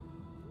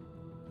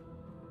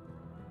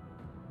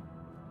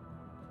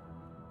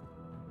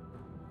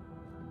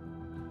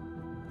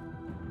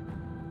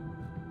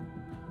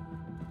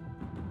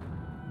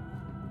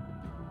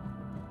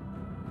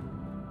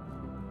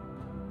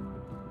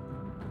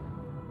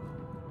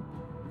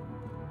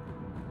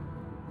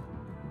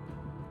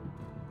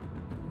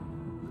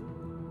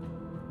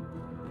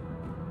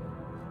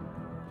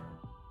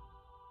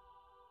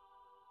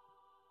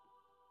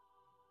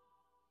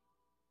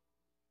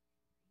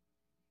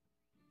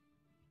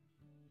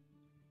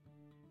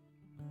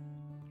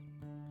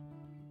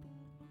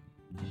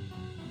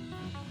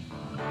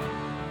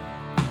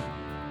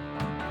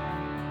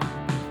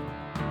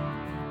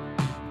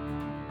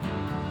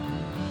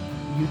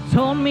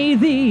told me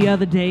the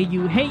other day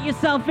you hate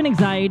yourself and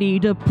anxiety,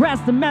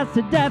 depressed and mess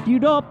to death.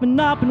 You'd open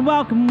up and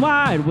welcome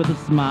wide with a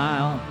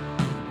smile.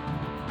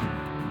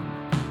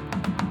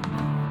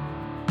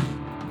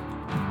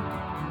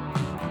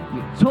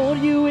 Told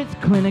you it's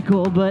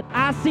clinical, but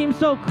I seem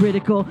so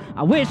critical.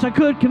 I wish I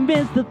could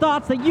convince the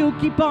thoughts that you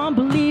keep on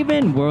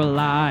believing were a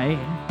lie.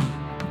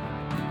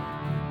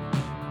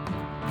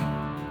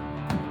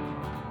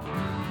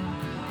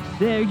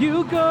 There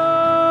you go,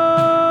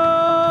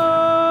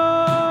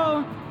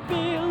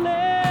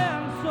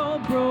 feeling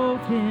so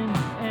broken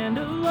and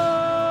alone.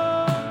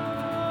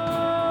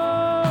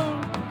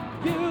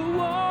 You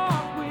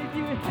walk with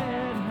your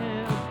head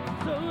held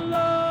so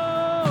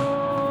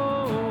low.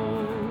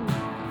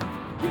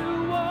 You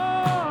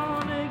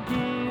wanna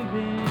give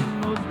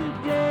in most of the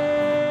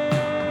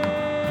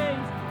days,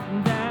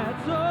 and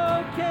that's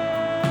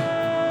okay.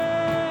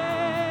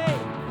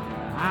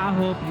 I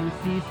hope you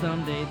see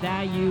someday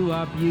that you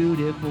are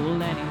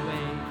beautiful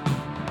anyway.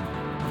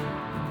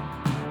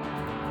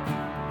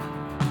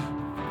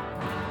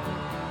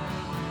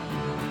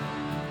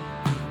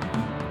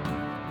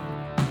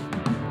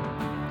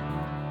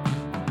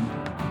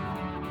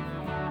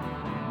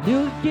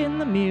 Look in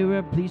the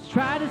mirror, please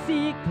try to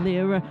see it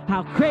clearer,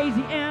 how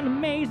crazy and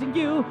amazing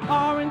you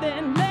are, and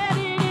then let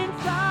it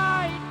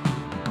inside.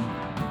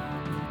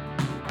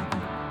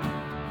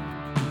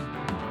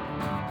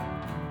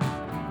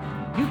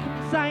 You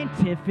can be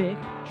scientific,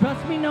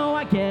 trust me, no,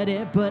 I get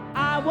it, but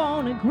I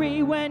won't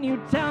agree when you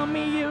tell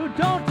me you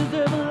don't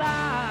deserve a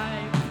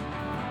life.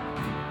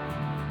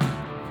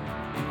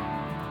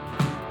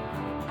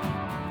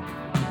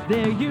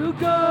 There you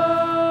go.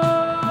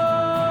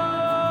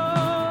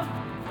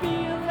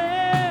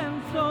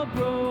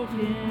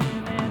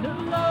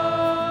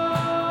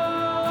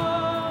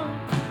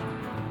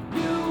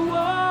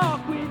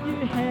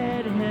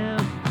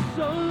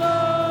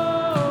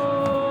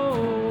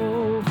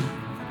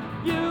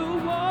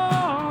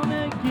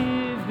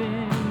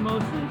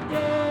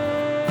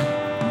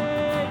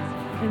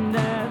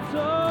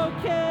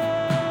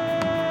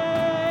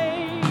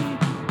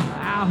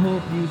 I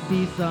hope you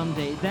see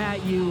someday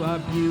that you are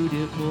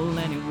beautiful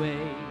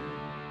anyway.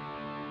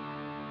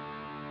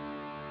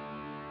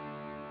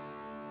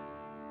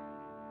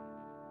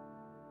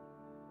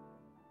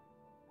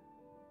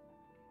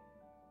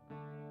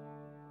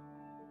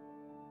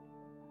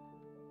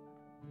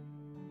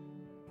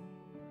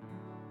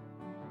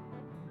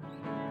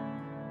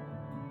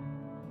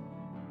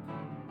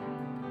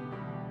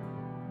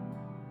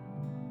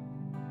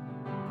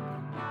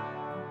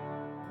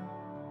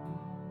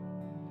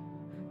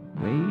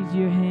 Raise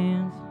your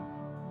hands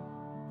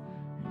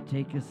and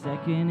take a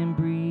second and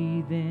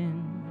breathe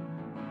in,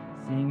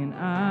 singing,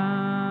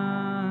 I'm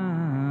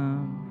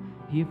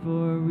here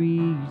for a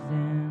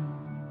reason.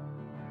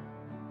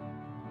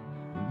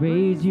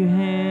 Raise your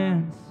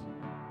hands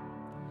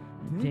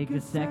and take a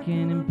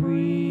second and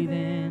breathe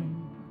in,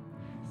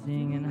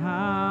 singing,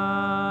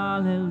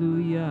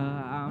 hallelujah,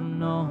 I'm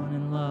known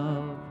and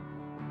loved.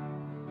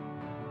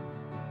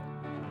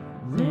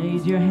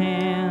 Raise your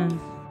hands.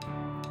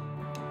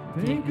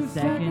 Take a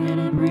second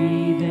and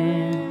breathe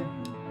in,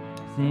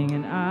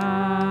 singing, I'm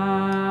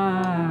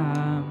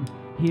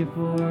here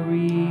for a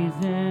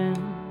reason.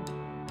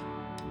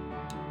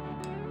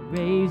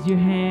 Raise your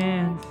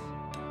hands,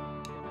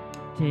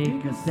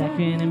 take a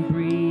second and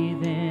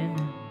breathe in,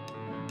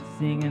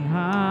 singing,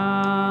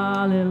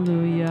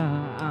 hallelujah,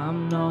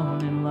 I'm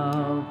known and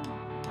loved.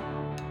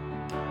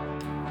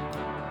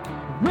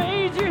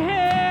 Raise your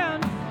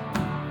hands,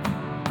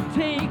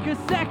 take a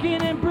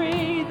second and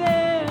breathe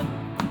in,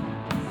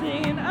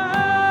 singing, I'm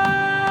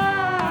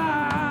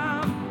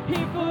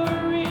here for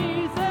a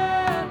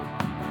reason.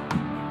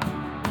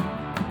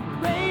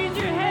 Raise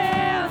your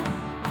hands,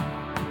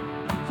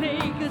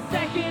 take a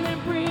second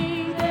and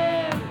breathe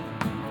in,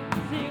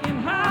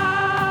 singing,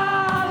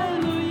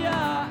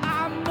 hallelujah,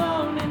 I'm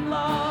known and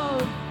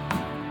loved.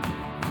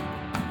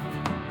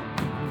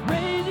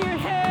 Raise your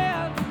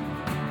hands,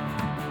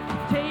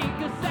 take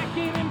a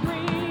second and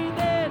breathe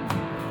in,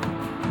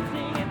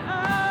 singing,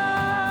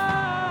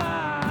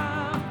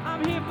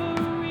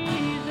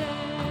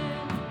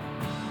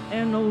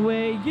 and the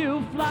way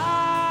you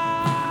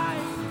fly,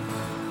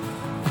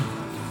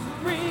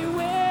 free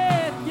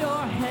with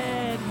your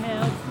head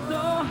held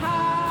so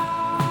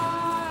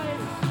high,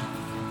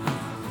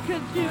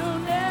 'cause you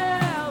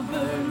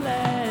never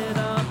let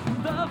up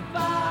the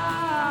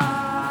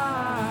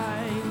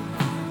fight,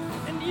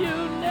 and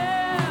you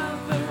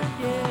never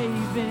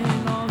gave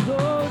in on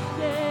those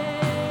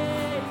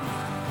days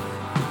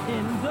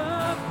in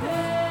the pain.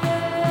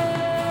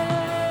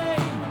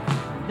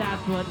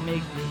 That's what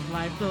makes this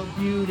life so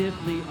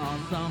beautifully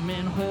awesome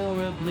and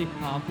horribly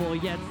awful,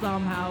 yet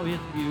somehow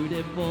it's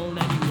beautiful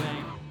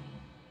anyway.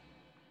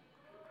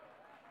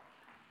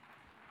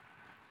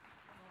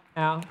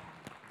 Now,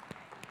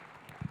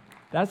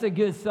 that's a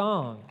good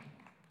song.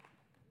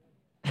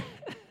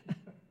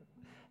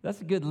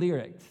 That's good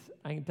lyrics.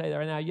 I can tell you that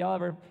right now. Y'all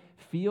ever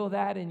feel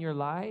that in your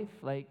life?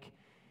 Like,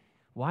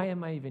 why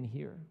am I even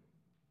here?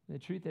 The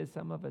truth is,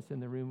 some of us in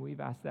the room, we've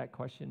asked that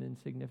question in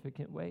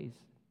significant ways.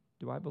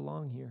 Do I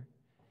belong here?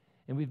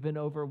 And we've been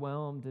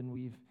overwhelmed, and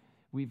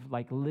we've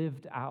like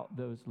lived out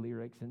those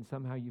lyrics, and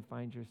somehow you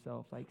find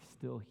yourself like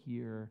still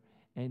here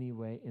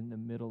anyway in the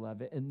middle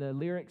of it. And the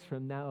lyrics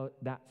from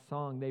that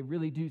song, they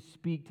really do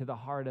speak to the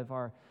heart of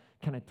our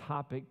kind of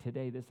topic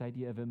today, this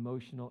idea of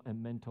emotional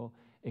and mental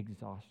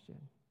exhaustion.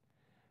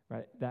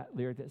 Right? That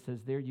lyric that says,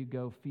 there you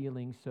go,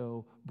 feeling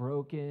so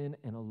broken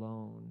and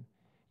alone.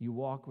 You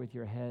walk with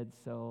your head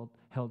held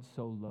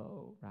so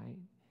low, right?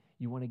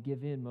 You want to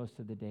give in most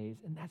of the days,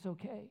 and that's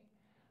okay.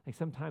 Like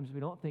sometimes we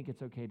don't think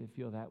it's okay to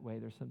feel that way.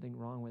 There's something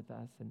wrong with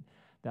us. And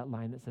that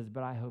line that says,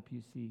 but I hope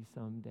you see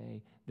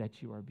someday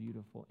that you are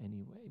beautiful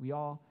anyway. We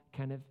all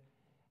kind of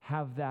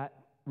have that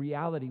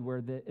reality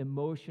where the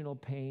emotional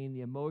pain,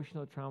 the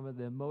emotional trauma,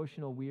 the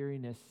emotional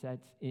weariness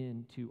sets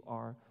into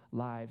our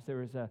lives. There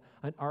was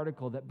an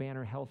article that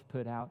Banner Health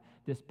put out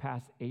this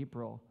past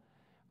April,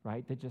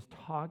 right, that just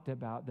talked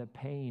about the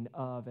pain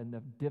of and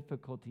the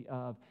difficulty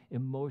of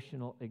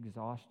emotional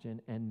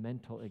exhaustion and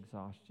mental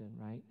exhaustion,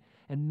 right?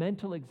 And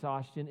mental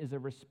exhaustion is a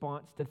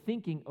response to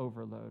thinking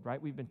overload, right?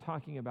 We've been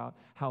talking about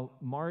how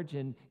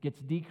margin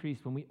gets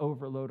decreased when we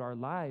overload our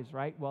lives,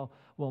 right? Well,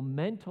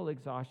 mental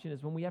exhaustion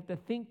is when we have to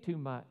think too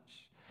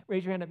much.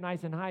 Raise your hand up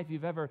nice and high if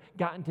you've ever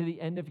gotten to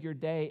the end of your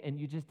day and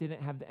you just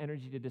didn't have the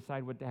energy to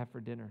decide what to have for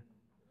dinner,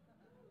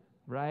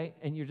 right?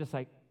 And you're just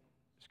like,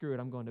 screw it,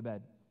 I'm going to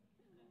bed.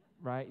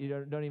 Right?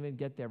 You don't even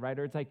get there, right?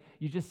 Or it's like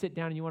you just sit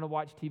down and you want to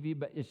watch TV,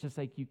 but it's just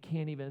like you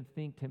can't even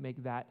think to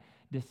make that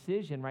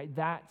decision, right?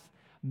 That's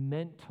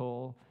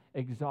mental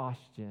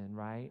exhaustion,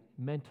 right?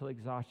 Mental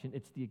exhaustion.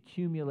 It's the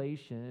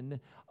accumulation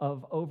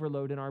of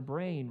overload in our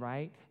brain,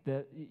 right?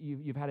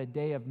 You've had a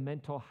day of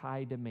mental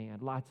high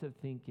demand, lots of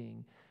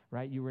thinking,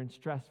 right? You were in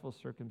stressful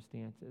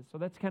circumstances. So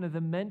that's kind of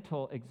the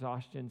mental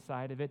exhaustion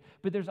side of it.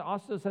 But there's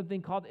also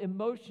something called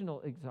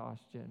emotional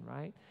exhaustion,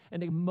 right?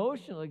 And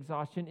emotional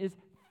exhaustion is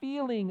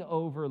feeling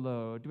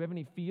overload. Do we have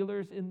any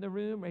feelers in the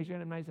room? Raise your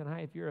hand nice and high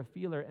if you're a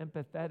feeler,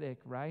 empathetic,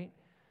 right?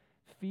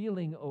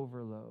 Feeling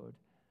overload,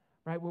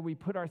 right? Where we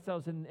put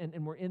ourselves in,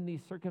 and we're in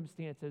these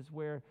circumstances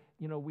where,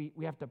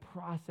 we have to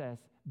process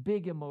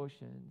big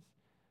emotions.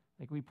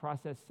 Like we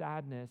process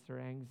sadness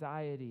or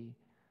anxiety,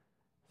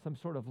 some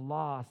sort of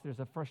loss. There's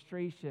a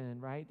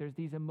frustration, right? There's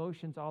these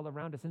emotions all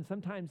around us. And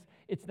sometimes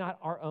it's not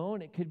our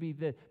own. It could be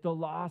the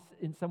loss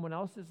in someone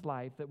else's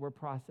life that we're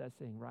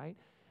processing, right?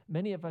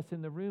 Many of us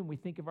in the room, we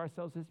think of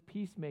ourselves as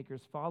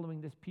peacemakers,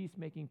 following this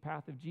peacemaking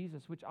path of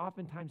Jesus, which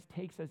oftentimes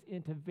takes us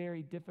into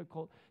very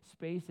difficult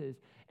spaces.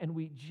 And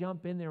we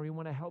jump in there. We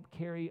want to help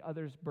carry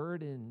others'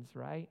 burdens,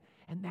 right?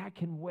 And that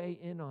can weigh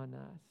in on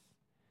us.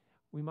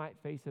 We might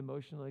face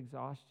emotional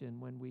exhaustion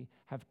when we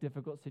have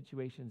difficult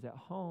situations at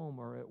home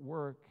or at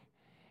work.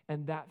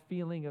 And that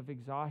feeling of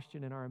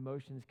exhaustion in our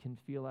emotions can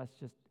feel us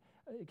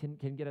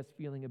can get us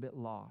feeling a bit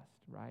lost,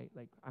 right?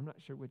 Like, I'm not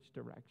sure which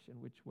direction,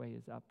 which way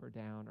is up or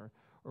down,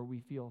 or we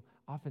feel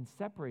often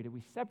separated.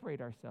 We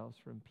separate ourselves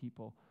from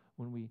people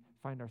when we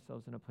find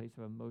ourselves in a place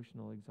of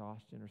emotional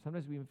exhaustion, or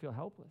sometimes we even feel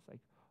helpless.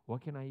 Like,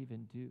 what can I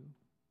even do?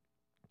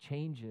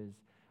 Changes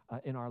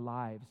in our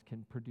lives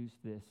can produce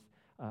this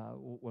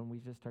when we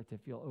just start to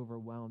feel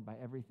overwhelmed by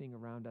everything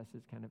around us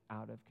is kind of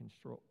out of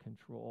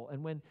control.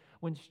 And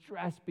when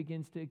stress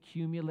begins to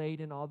accumulate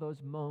in all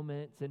those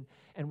moments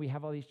and we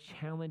have all these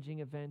challenging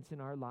events in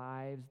our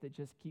lives that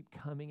just keep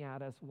coming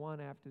at us one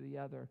after the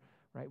other,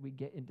 right? We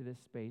get into this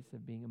space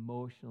of being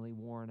emotionally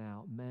worn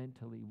out,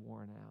 mentally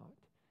worn out.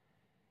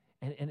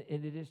 And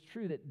it is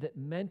true that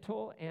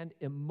mental and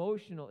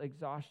emotional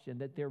exhaustion,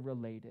 that they're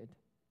related,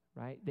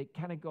 right? They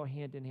kind of go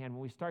hand in hand.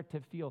 When we start to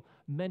feel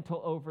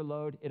mental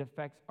overload, it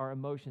affects our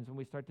emotions. When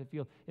we start to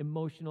feel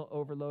emotional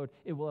overload,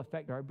 it will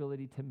affect our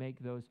ability to make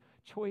those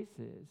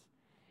choices.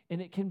 And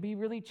it can be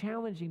really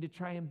challenging to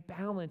try and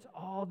balance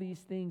all these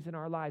things in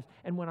our lives.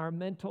 And when our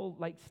mental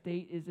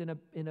state is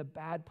in a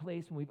bad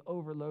place, when we've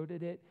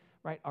overloaded it,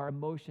 right, our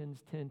emotions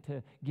tend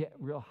to get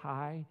real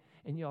high.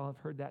 And you all have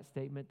heard that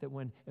statement that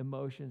when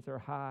emotions are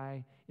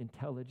high,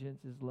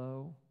 intelligence is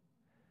low.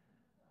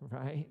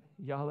 Right?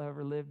 Y'all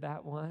ever lived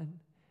that one?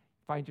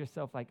 Find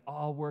yourself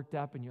all worked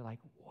up and you're like,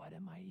 what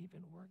am I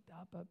even worked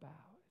up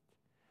about?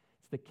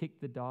 It's the kick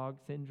the dog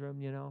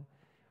syndrome,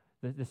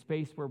 the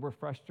space where we're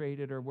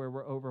frustrated or where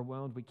we're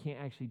overwhelmed. We can't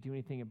actually do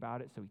anything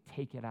about it, so we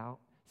take it out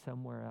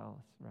somewhere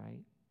else,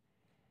 right?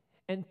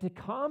 And to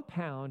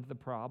compound the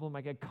problem,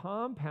 like a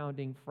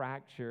compounding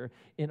fracture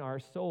in our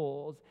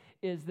souls,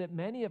 is that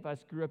many of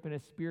us grew up in a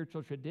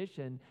spiritual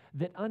tradition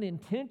that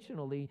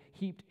unintentionally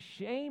heaped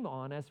shame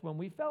on us when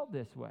we felt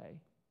this way.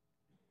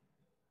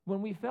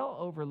 When we felt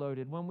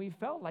overloaded, when we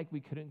felt like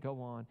we couldn't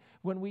go on,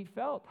 when we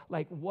felt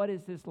like, what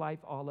is this life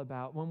all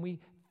about? When we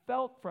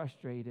felt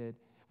frustrated,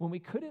 when we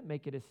couldn't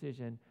make a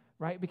decision,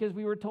 right? Because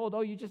we were told,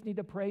 you just need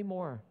to pray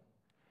more.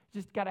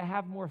 Just got to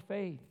have more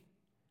faith.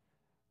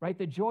 Right?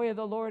 The joy of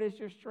the Lord is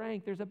your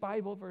strength. There's a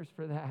Bible verse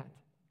for that.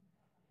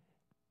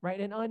 Right?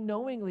 And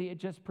unknowingly, it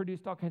just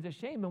produced all kinds of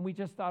shame. And we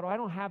just thought, I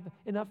don't have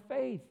enough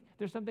faith.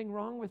 There's something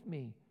wrong with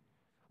me.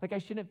 Like, I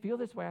shouldn't feel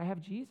this way. I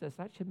have Jesus.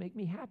 That should make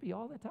me happy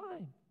all the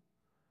time.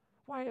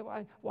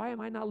 Why am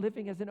I not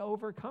living as an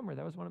overcomer?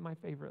 That was one of my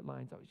favorite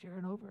lines. Oh, you're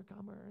an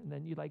overcomer. And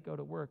then you like go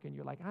to work and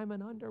you're like, I'm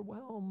an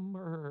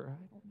underwhelmer.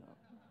 I don't know.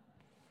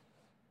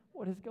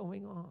 What is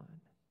going on?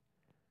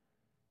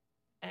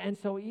 And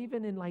so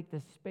even in like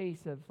the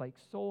space of like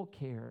soul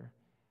care,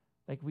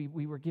 like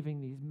we were giving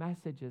these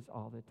messages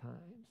all the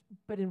time.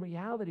 But in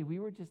reality, we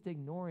were just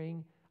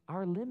ignoring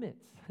our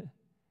limits.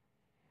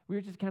 We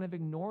were just kind of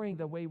ignoring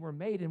the way we're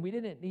made. And we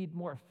didn't need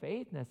more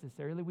faith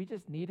necessarily. We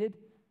just needed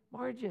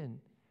margin.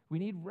 We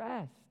need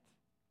rest.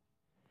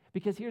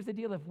 Because here's the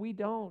deal. If we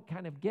don't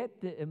kind of get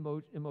the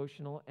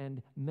emotional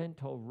and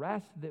mental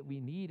rest that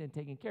we need and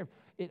taken care of,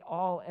 it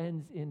all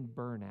ends in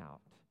burnout.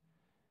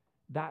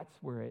 That's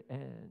where it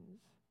ends.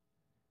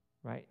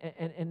 Right?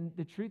 And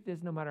the truth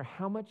is, no matter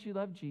how much you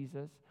love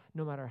Jesus,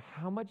 no matter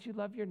how much you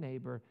love your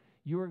neighbor,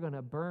 you are going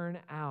to burn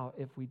out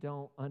if we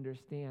don't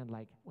understand,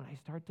 like, when I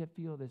start to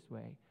feel this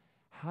way,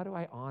 how do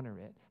I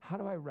honor it? How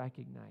do I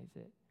recognize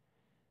it?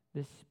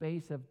 This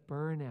space of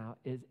burnout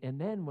is, and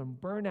then when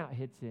burnout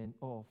hits in,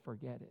 oh,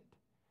 forget it.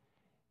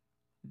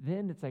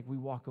 Then it's like we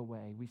walk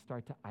away. We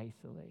start to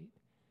isolate.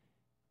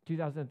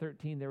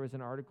 2013, there was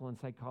an article in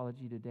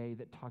Psychology Today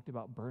that talked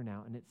about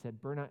burnout, and it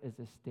said burnout is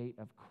a state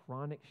of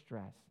chronic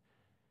stress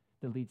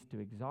that leads to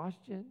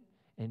exhaustion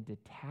and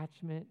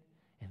detachment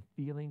and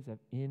feelings of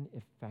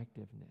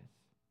ineffectiveness.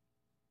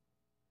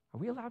 Are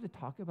we allowed to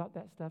talk about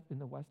that stuff in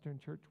the Western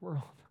church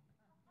world?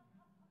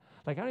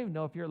 Like, I don't even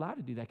know if you're allowed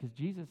to do that because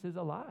Jesus is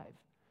alive,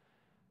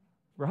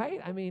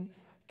 right? I mean,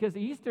 because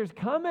Easter's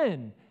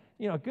coming.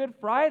 You know, Good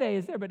Friday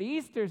is there, but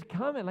Easter's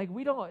coming. Like,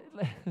 we don't,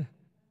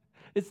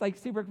 it's like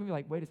super cool.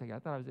 Like, wait a second, I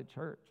thought I was at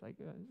church. Like,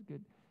 it's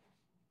good.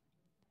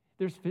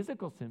 There's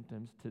physical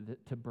symptoms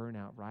to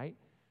burnout, right?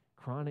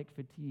 Chronic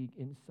fatigue,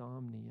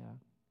 insomnia.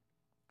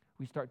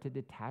 We start to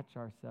detach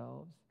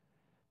ourselves,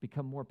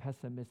 become more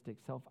pessimistic,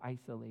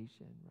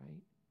 self-isolation,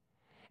 right?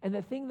 And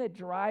the thing that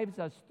drives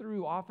us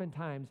through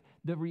oftentimes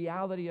the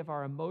reality of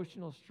our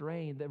emotional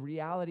strain, the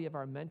reality of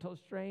our mental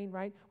strain,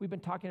 right? We've been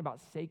talking about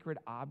sacred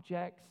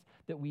objects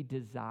that we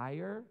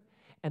desire,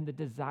 and the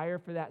desire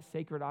for that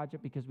sacred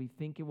object because we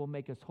think it will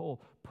make us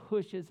whole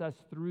pushes us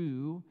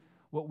through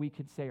what we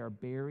could say are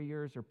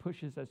barriers, or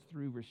pushes us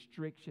through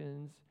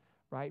restrictions,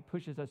 right?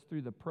 Pushes us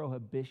through the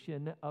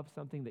prohibition of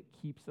something that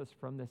keeps us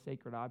from the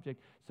sacred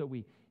object. So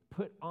we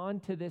put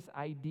onto this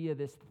idea,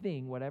 this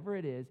thing, whatever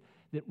it is,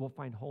 that will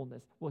find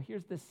wholeness. Well,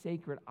 here's the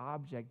sacred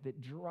object that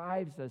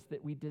drives us,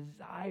 that we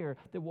desire,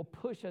 that will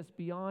push us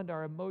beyond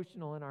our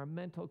emotional and our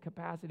mental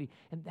capacity,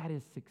 and that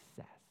is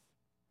success.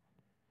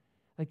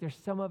 Like, there's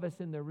some of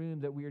us in the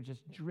room that we are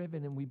just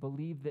driven, and we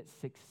believe that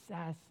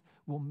success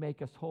will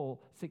make us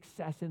whole.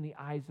 Success in the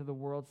eyes of the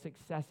world,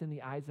 success in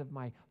the eyes of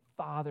my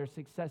father,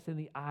 success in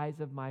the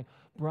eyes of my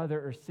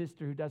brother or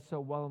sister who does so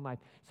well in life.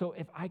 So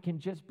if I can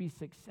just be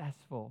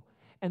successful.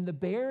 And the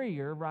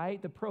barrier,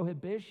 right, the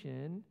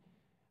prohibition,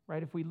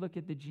 right, if we look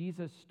at the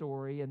Jesus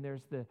story, and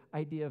there's the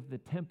idea of the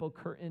temple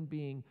curtain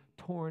being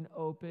torn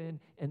open,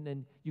 and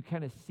then you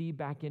kind of see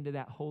back into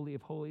that Holy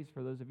of Holies,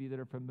 for those of you that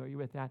are familiar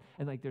with that,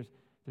 and like there's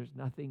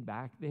nothing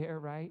back there,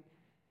 right?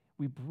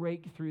 We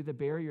break through the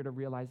barrier to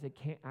realize it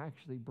can't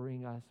actually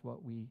bring us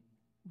what we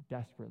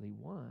desperately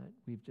want.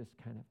 We've just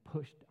kind of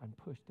pushed and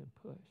pushed and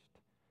pushed.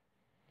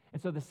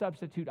 And so the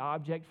substitute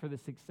object for the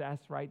success,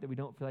 right, that we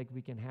don't feel like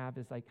we can have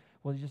is like,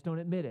 well, just don't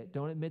admit it.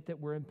 Don't admit that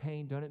we're in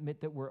pain. Don't admit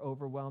that we're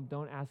overwhelmed.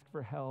 Don't ask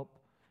for help,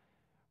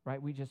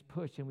 right? We just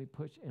push and we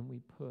push and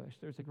we push.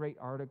 There's a great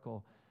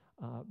article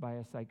by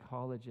a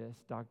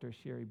psychologist, Dr.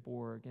 Sherry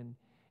Borg,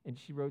 and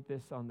she wrote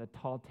this on the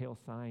tall tale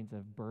signs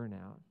of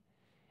burnout.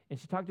 And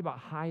she talked about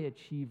high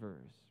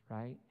achievers,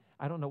 right?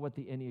 I don't know what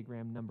the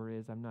Enneagram number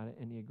is. I'm not an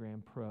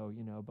Enneagram pro,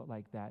 but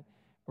like that.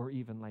 Or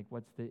even like,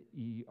 what's the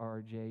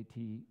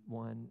ERJT1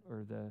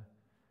 or the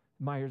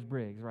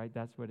Myers-Briggs, right?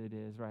 That's what it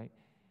is, right?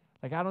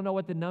 Like, I don't know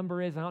what the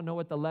number is. I don't know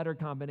what the letter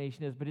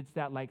combination is, but it's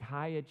that like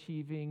high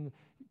achieving,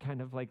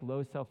 kind of like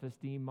low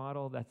self-esteem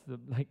model. That's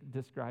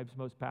describes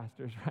most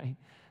pastors, right?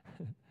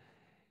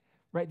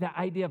 Right, that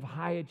idea of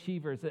high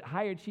achievers, that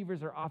high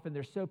achievers are often,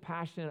 they're so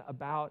passionate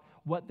about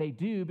what they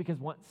do because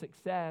want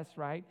success,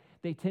 right?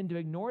 They tend to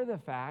ignore the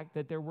fact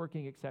that they're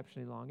working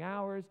exceptionally long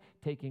hours,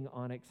 taking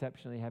on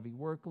exceptionally heavy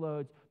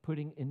workloads,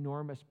 putting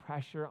enormous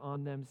pressure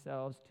on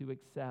themselves to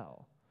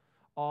excel,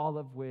 all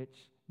of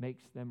which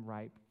makes them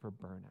ripe for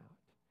burnout.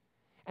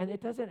 And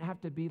it doesn't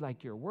have to be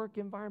like your work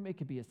environment. It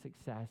could be a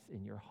success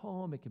in your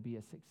home. It could be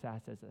a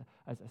success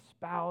as a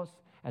spouse,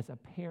 as a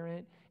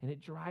parent. And it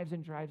drives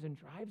and drives and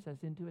drives us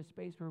into a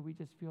space where we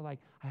just feel like,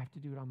 I have to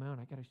do it on my own.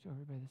 I got to show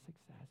everybody the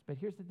success. But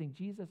here's the thing.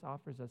 Jesus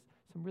offers us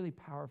some really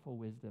powerful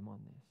wisdom on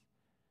this.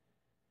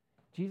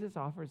 Jesus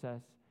offers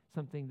us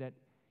something that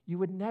you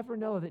would never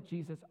know that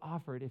Jesus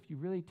offered if you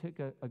really took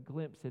a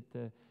glimpse at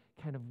the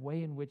kind of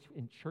way in which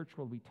in church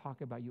world we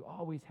talk about you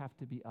always have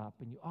to be up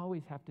and you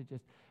always have to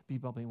just be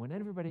bubbling. When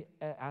everybody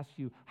asks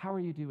you, how are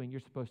you doing?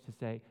 You're supposed to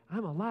say,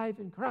 I'm alive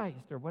in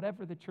Christ, or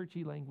whatever the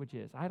churchy language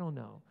is. I don't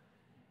know.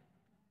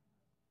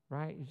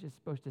 right? You're just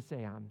supposed to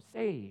say, I'm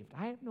saved.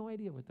 I have no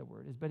idea what the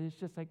word is, but it's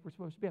just like we're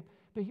supposed to be.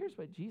 But here's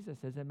what Jesus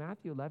says in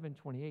Matthew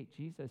 11:28.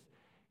 Jesus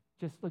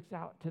just looks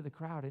out to the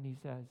crowd and he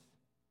says,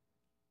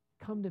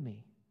 come to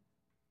me.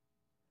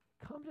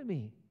 Come to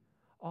me,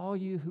 all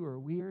you who are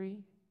weary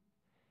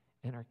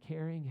and are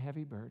carrying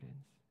heavy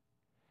burdens,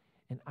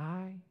 and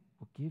I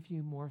will give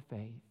you more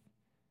faith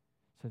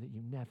so that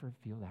you never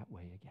feel that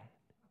way again.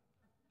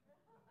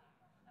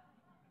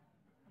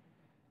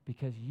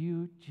 Because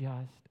you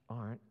just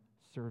aren't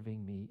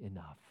serving me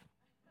enough.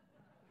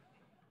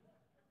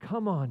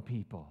 Come on,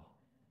 people.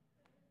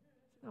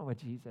 That's not what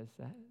Jesus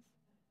says.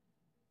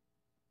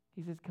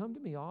 He says, come to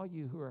me, all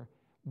you who are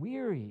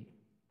weary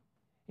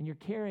and you're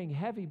carrying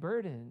heavy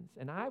burdens,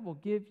 and I will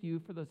give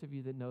you, for those of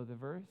you that know the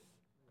verse,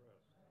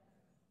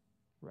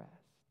 rest.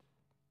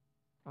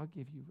 I'll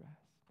give you rest.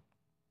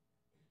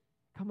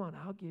 Come on,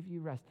 I'll give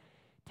you rest.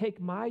 Take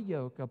my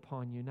yoke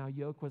upon you. Now,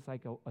 yoke was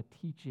like a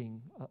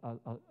teaching,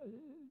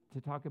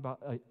 to talk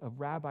about a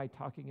rabbi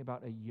talking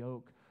about a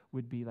yoke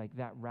would be like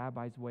that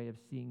rabbi's way of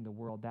seeing the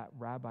world, that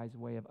rabbi's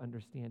way of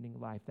understanding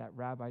life, that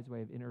rabbi's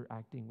way of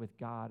interacting with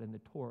God and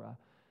the Torah.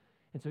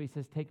 And so he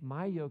says, take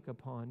my yoke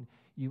upon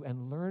you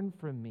and learn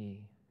from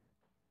me,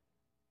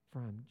 for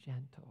I'm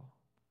gentle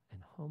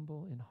and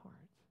humble in heart.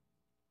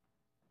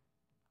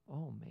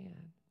 Oh,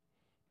 man.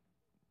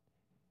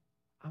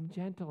 I'm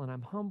gentle and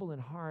I'm humble in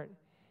heart.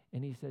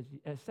 And he says,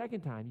 a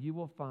second time, you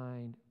will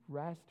find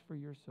rest for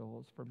your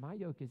souls, for my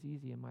yoke is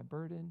easy and my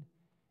burden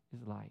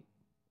is light.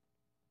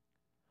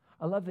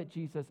 I love that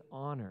Jesus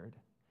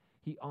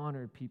he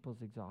honored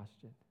people's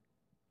exhaustion.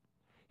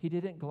 He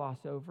didn't gloss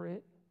over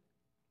it.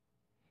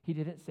 He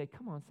didn't say,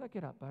 come on, suck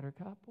it up,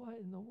 buttercup. What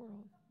in the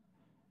world?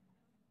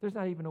 There's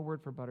not even a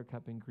word for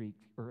buttercup in Greek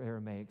or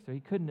Aramaic, so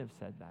he couldn't have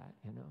said that,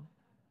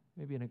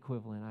 Maybe an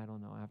equivalent, I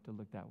don't know. I have to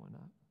look that one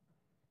up.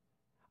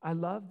 I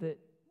love that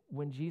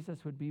when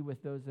Jesus would be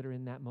with those that are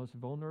in that most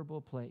vulnerable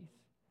place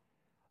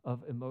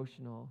of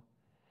emotional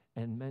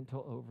and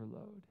mental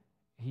overload,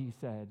 he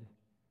said,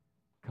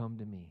 come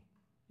to me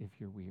if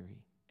you're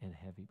weary and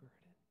heavy burden.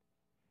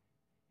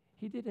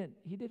 He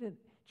didn't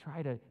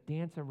try to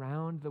dance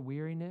around the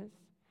weariness.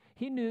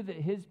 He knew that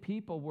his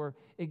people were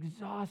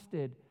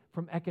exhausted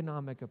from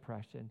economic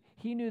oppression.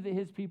 He knew that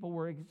his people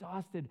were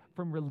exhausted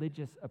from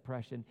religious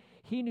oppression.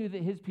 He knew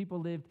that his people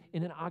lived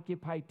in an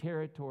occupied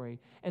territory,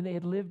 and they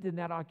had lived in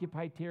that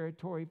occupied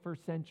territory for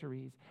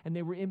centuries, and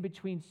they were in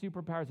between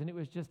superpowers, and it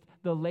was just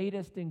the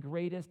latest and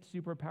greatest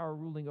superpower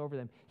ruling over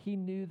them. He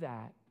knew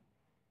that,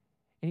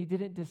 and he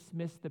didn't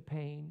dismiss the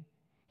pain.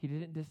 He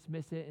didn't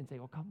dismiss it and say,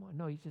 oh, come on.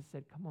 No, he just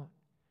said, come on.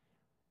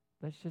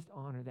 Let's just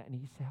honor that, and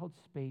he held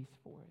space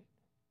for it.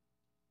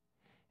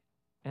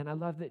 And I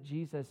love that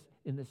Jesus,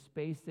 in the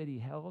space that he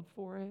held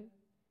for it,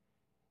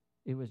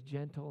 it was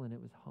gentle and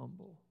it was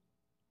humble.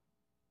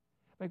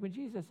 Like when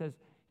Jesus says,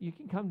 you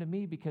can come to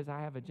me because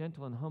I have a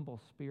gentle and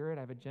humble spirit,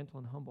 I have a gentle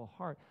and humble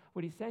heart,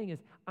 what he's saying is,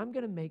 I'm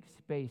going to make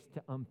space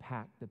to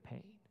unpack the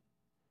pain.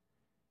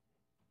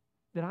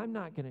 That I'm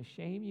not going to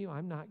shame you.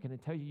 I'm not going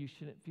to tell you you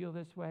shouldn't feel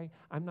this way.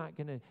 I'm not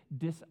going to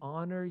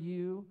dishonor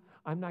you.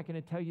 I'm not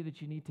going to tell you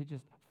that you need to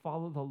just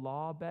follow the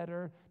law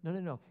better.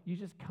 No. You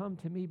just come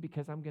to me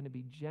because I'm going to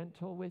be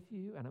gentle with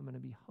you and I'm going to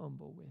be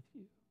humble with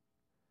you.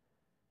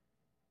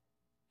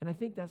 And I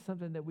think that's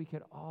something that we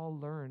could all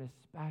learn,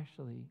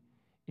 especially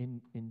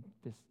in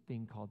this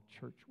thing called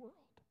church world.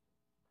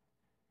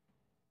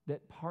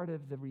 That part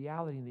of the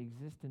reality and the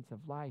existence of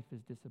life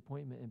is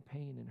disappointment and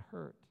pain and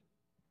hurt.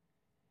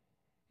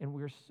 And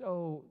we're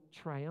so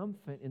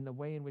triumphant in the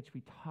way in which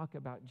we talk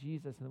about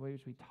Jesus and the way in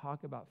which we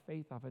talk about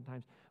faith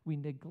oftentimes, we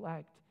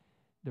neglect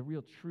the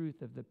real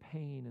truth of the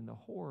pain and the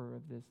horror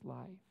of this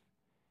life.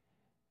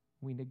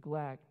 We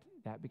neglect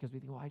that because we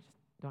think, well, I just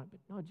don't. But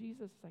no,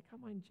 Jesus is like, come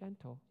on,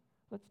 gentle.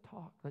 Let's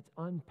talk. Let's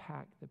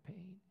unpack the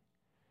pain.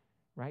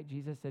 Right?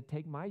 Jesus said,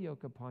 take my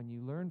yoke upon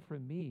you. Learn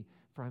from me,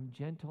 for I'm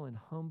gentle and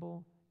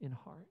humble in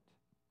heart.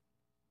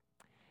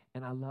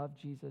 And I love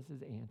Jesus'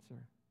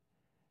 answer.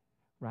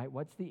 Right?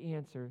 What's the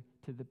answer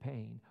to the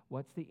pain?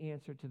 What's the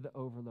answer to the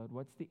overload?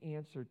 What's the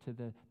answer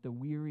to the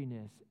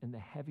weariness and the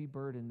heavy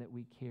burden that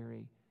we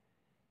carry?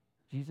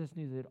 Jesus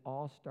knew that it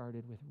all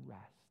started with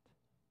rest.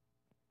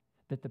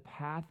 That the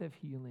path of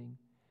healing,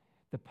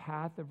 the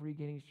path of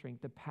regaining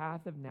strength, the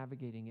path of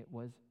navigating it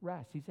was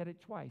rest. He said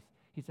it twice.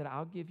 He said,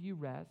 I'll give you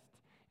rest.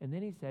 And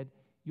then he said,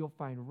 you'll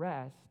find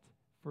rest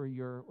for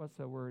your, what's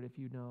the word if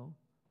you know?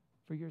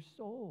 For your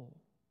soul.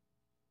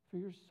 For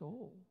your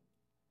soul.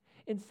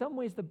 In some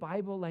ways, the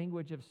Bible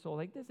language of soul,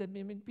 like this, I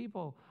mean,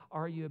 people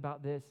argue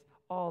about this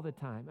all the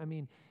time. I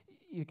mean,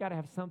 you got to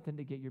have something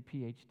to get your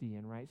PhD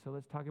in, right? So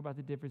let's talk about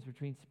the difference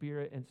between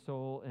spirit and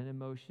soul and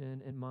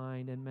emotion and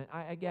mind. And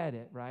I get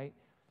it, right?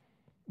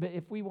 But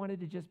if we wanted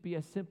to just be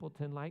a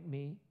simpleton like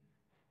me,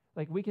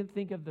 like we can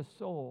think of the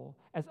soul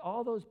as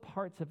all those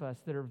parts of us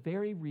that are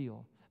very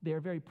real. They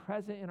are very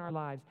present in our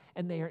lives,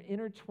 and they are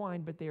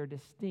intertwined, but they are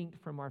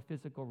distinct from our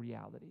physical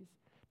realities.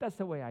 That's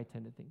the way I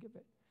tend to think of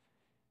it.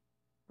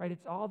 Right?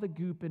 It's all the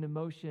goop and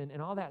emotion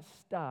and all that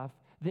stuff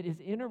that is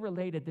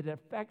interrelated, that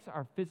affects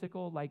our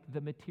physical, like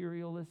the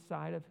materialist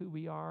side of who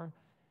we are,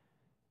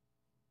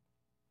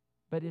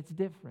 but it's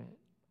different.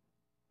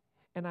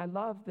 And I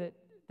love that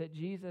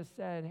Jesus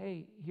said,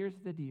 hey, here's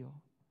the deal.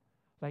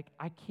 Like,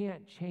 I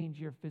can't change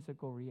your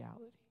physical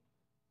reality.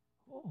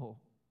 Whoa.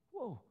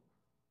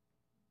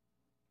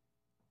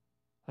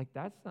 Like,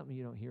 that's something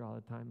you don't hear all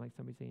the time, like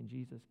somebody saying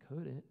Jesus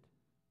couldn't.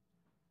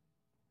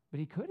 But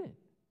he couldn't.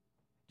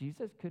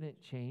 Jesus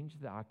couldn't change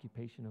the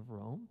occupation of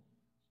Rome.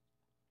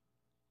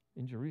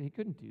 In Jerusalem, he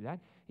couldn't do that.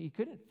 He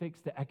couldn't fix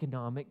the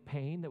economic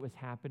pain that was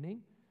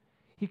happening.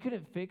 He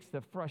couldn't fix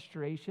the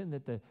frustration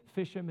that the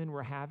fishermen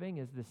were having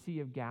as the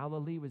Sea of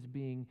Galilee was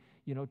being,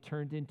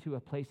 turned into a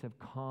place of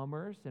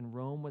commerce, and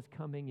Rome was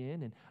coming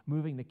in and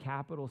moving the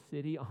capital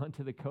city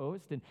onto the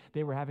coast, and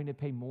they were having to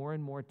pay more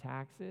and more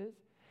taxes.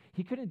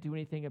 He couldn't do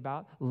anything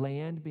about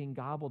land being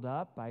gobbled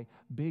up by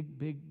big,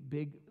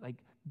 like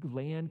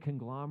land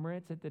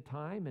conglomerates at the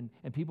time,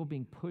 and people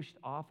being pushed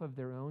off of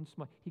their own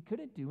small. He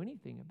couldn't do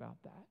anything about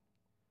that.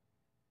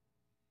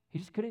 He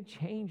just couldn't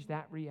change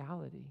that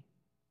reality.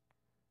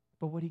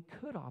 But what he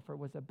could offer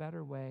was a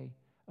better way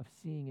of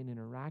seeing and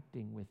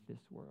interacting with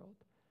this world.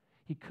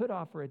 He could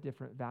offer a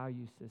different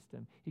value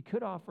system. He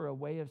could offer a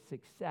way of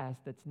success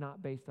that's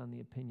not based on the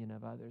opinion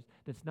of others,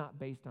 that's not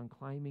based on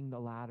climbing the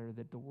ladder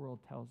that the world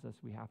tells us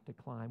we have to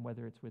climb,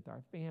 whether it's with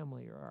our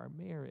family or our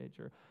marriage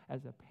or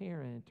as a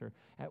parent or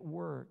at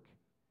work.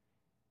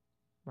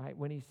 Right?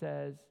 When he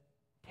says,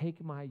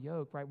 take my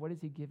yoke, right? What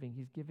is he giving?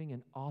 He's giving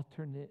an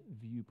alternate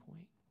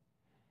viewpoint.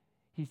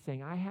 He's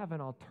saying, I have an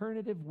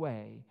alternative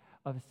way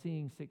of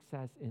seeing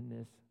success in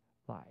this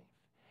life.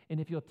 And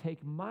if you'll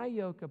take my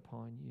yoke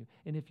upon you,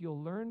 and if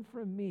you'll learn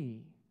from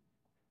me,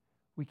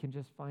 we can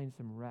just find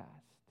some rest.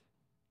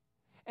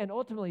 And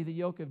ultimately, the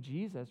yoke of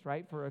Jesus,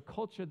 right, for a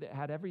culture that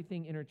had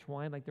everything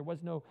intertwined, like there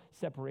was no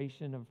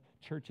separation of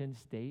church and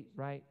state,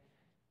 right?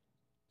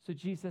 So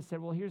Jesus said,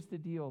 well, here's the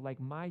deal.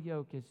 Like, my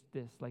yoke is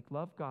this, like,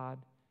 love God,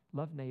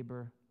 love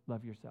neighbor,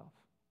 love yourself.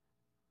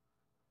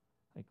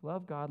 Like,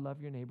 love God, love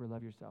your neighbor,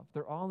 love yourself.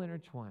 They're all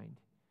intertwined.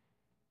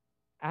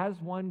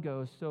 As one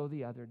goes, so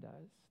the other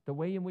does. The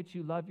way in which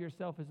you love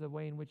yourself is the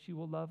way in which you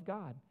will love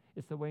God.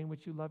 It's the way in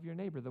which you love your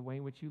neighbor. The way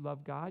in which you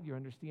love God, your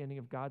understanding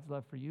of God's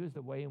love for you, is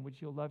the way in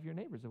which you'll love your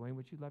neighbors, the way in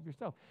which you love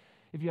yourself.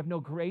 If you have no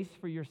grace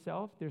for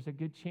yourself, there's a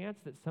good chance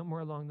that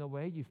somewhere along the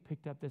way you've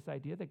picked up this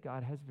idea that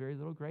God has very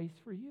little grace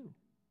for you.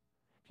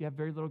 If you have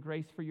very little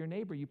grace for your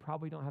neighbor, you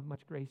probably don't have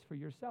much grace for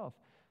yourself.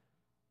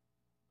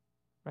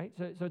 Right?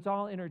 So it's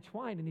all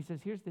intertwined, and he says,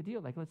 here's the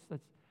deal. Like,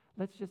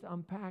 let's just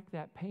unpack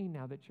that pain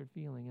now that you're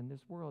feeling in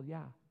this world.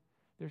 Yeah,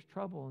 there's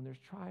trouble, and there's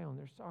trial, and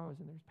there's sorrows,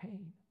 and there's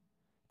pain.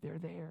 They're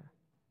there.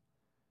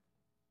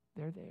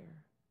 They're there.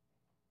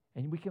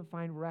 And we can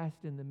find rest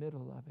in the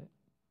middle of it.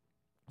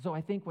 So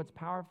I think what's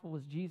powerful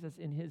is Jesus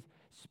in his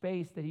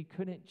space that he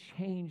couldn't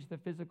change the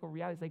physical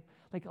realities.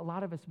 Like a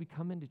lot of us, we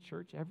come into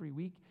church every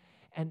week,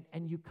 and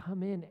you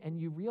come in and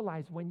you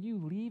realize when you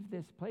leave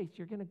this place,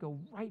 you're going to go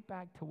right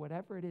back to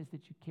whatever it is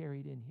that you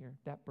carried in here,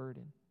 that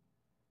burden.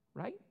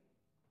 Right?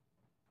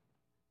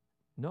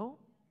 No?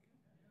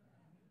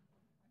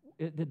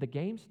 Did the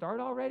game start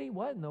already?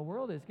 What in the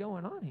world is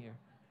going on here?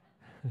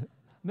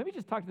 Maybe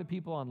just talk to the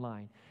people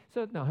online.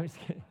 So, no, I'm just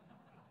kidding.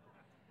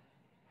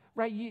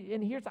 Right,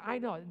 I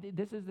know,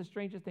 this is the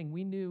strangest thing.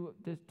 We knew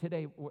this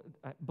today,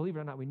 believe it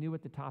or not, we knew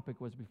what the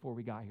topic was before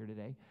we got here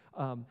today.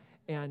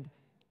 And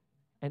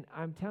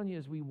I'm telling you,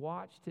 as we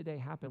watch today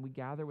happen, we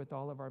gather with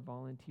all of our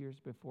volunteers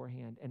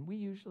beforehand. And we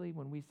usually,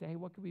 when we say, hey,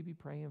 what could we be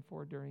praying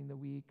for during the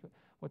week?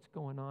 What's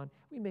going on?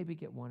 We maybe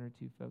get one or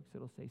two folks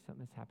that'll say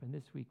something that's happened.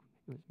 This week,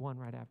 it was one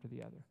right after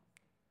the other.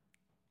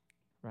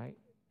 Right?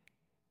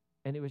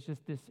 And it was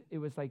just this, it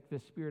was like the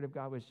Spirit of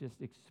God was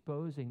just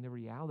exposing the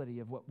reality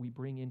of what we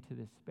bring into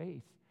this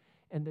space.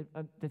 And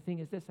the thing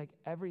is this, like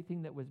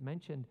everything that was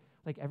mentioned,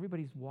 like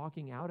everybody's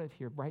walking out of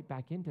here right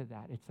back into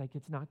that. It's like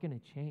it's not going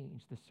to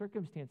change. The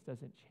circumstance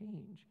doesn't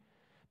change.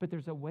 But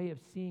there's a way of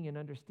seeing and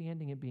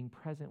understanding and being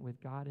present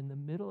with God in the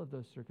middle of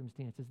those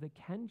circumstances that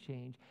can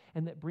change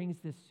and that brings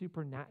this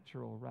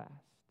supernatural rest.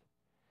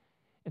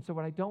 And so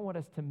what I don't want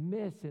us to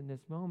miss in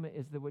this moment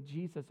is that what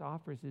Jesus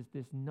offers is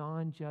this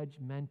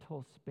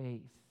non-judgmental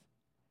space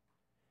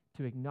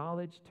to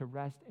acknowledge, to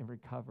rest, and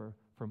recover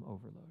from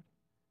overload.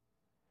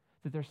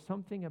 That there's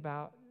something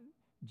about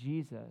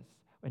Jesus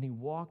when he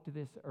walked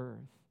this earth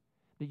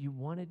that you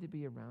wanted to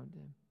be around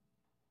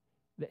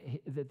him.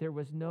 That there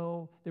was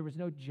no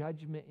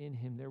judgment in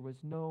him. There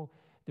was no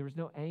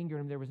anger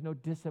in him. There was no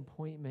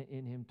disappointment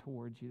in him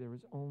towards you. There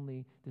was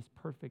only this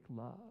perfect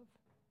love.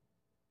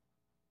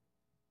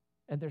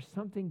 And there's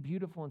something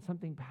beautiful and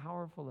something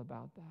powerful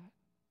about that.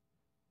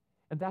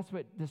 And that's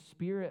what the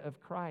Spirit of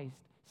Christ,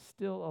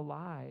 still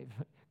alive,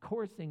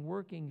 coursing,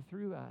 working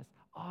through us,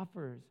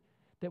 offers,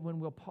 that when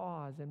we'll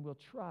pause and we'll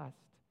trust,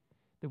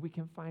 that we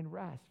can find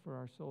rest for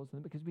our souls.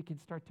 And because we can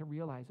start to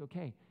realize,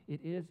 okay, it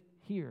is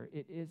here.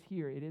 It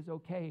is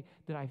okay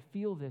that I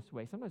feel this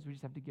way. Sometimes we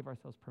just have to give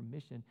ourselves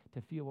permission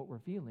to feel what we're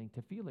feeling,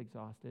 to feel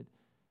exhausted.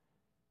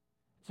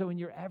 So in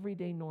your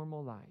everyday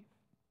normal life,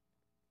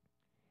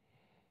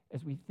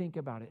 as we think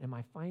about it, am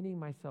I finding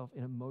myself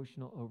in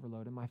emotional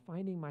overload? Am I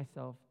finding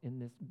myself in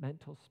this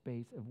mental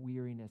space of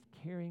weariness,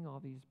 carrying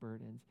all these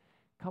burdens?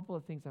 A couple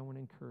of things I want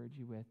to encourage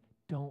you with.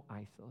 Don't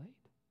isolate.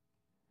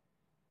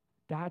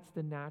 That's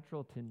the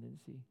natural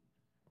tendency.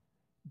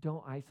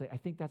 Don't isolate. I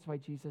think that's why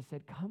Jesus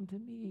said, come to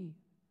me.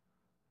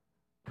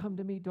 Come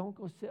to me. Don't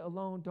go sit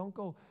alone. Don't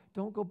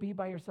go be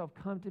by yourself.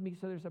 Come to me.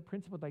 So there's a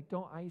principle like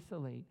don't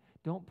isolate.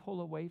 Don't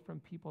pull away from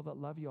people that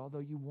love you, although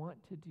you want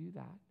to do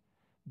that.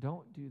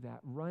 Don't do that.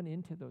 Run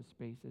into those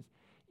spaces.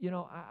 You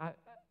know,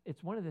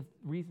 it's one of the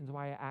reasons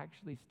why I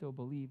actually still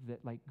believe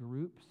that like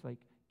groups, like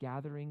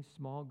gatherings,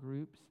 small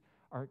groups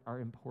are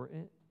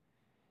important,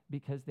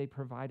 because they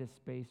provide a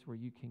space where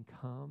you can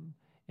come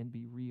and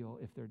be real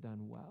if they're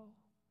done well.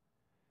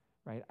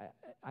 Right?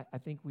 I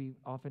think we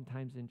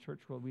oftentimes in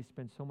church world, we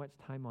spend so much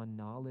time on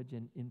knowledge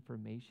and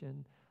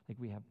information. Like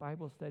we have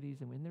Bible studies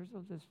and when there's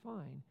just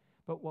fine.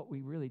 But what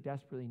we really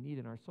desperately need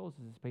in our souls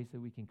is a space that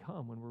we can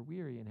come when we're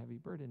weary and heavy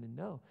burdened and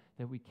know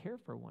that we care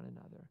for one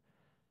another.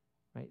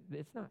 Right?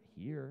 It's not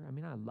here. I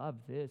mean, I love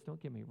this.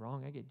 Don't get me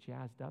wrong. I get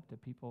jazzed up to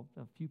people.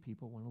 A few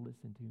people want to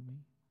listen to me.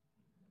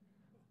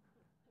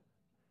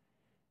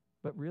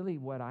 But really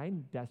what I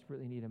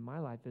desperately need in my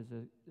life is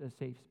a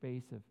safe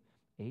space of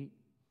 8,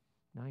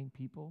 9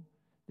 people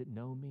that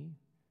know me,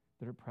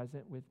 that are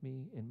present with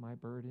me in my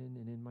burden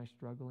and in my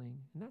struggling.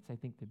 And that's, I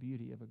think, the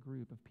beauty of a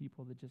group of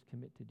people that just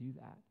commit to do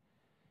that.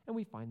 And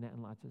we find that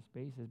in lots of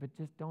spaces, but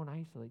just don't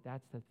isolate.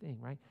 That's the thing,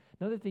 right?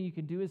 Another thing you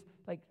can do is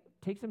like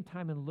take some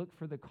time and look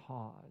for the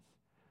cause.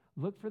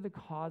 Look for the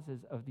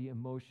causes of the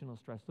emotional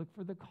stress. Look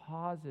for the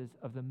causes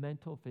of the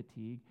mental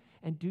fatigue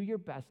and do your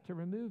best to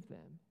remove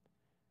them.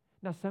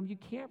 Now, some you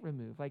can't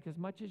remove, like as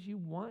much as you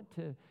want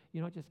to,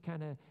 just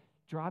kind of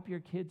drop your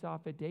kids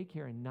off at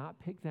daycare and not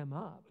pick them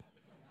up,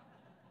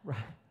 right?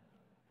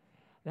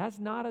 That's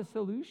not a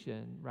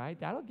solution, right?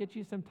 That'll get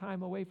you some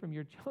time away from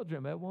your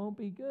children, but it won't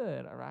be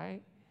good, all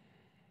right?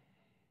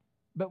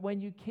 But when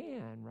you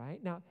can,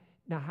 right? Now,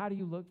 how do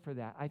you look for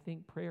that? I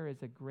think prayer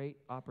is a great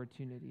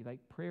opportunity. Like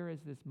prayer is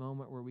this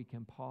moment where we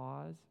can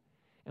pause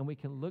and we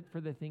can look for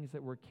the things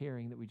that we're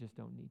carrying that we just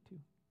don't need to.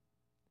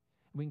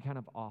 We can kind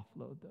of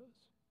offload those.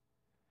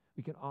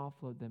 We can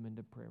offload them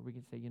into prayer. We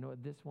can say, you know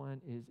what, this one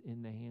is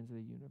in the hands of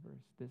the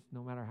universe. This,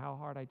 no matter how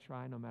hard I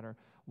try, no matter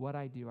what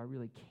I do, I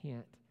really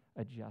can't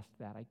adjust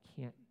that. I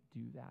can't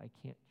do that. I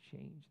can't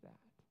change that.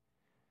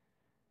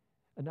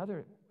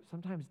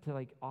 Sometimes to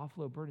like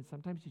offload burdens,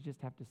 sometimes you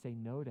just have to say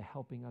no to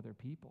helping other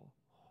people.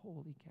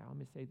 Holy cow, I'm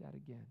going to say that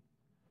again.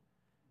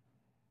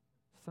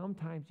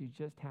 Sometimes you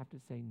just have to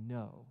say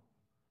no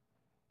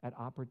at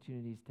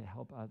opportunities to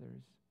help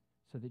others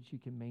so that you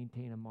can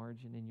maintain a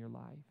margin in your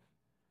life.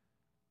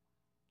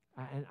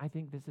 And I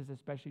think this is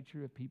especially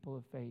true of people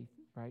of faith,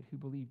 right, who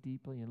believe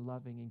deeply in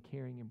loving and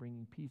caring and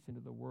bringing peace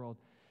into the world.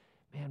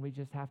 Man, we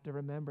just have to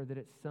remember that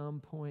at some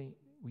point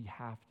we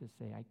have to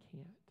say, I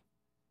can't.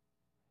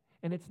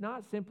 And it's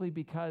not simply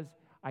because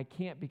I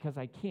can't because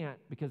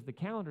the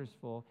calendar's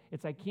full.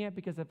 It's I can't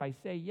because if I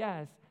say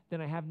yes, then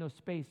I have no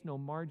space, no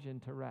margin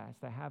to rest.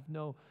 I have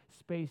no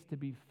space to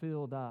be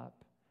filled up.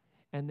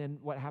 And then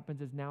what happens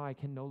is now I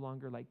can no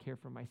longer like care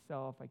for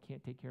myself. I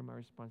can't take care of my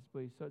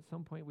responsibilities. So at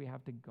some point we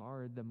have to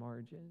guard the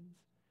margins.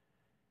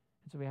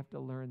 And so we have to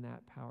learn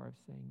that power of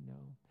saying no.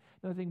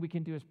 Another thing we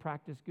can do is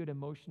practice good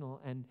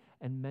emotional and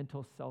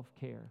mental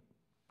self-care.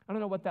 I don't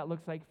know what that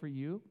looks like for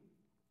you.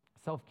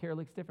 Self-care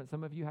looks different.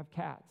 Some of you have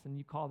cats and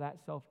you call that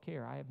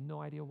self-care. I have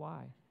no idea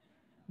why.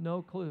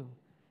 No clue.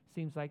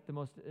 Seems like the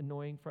most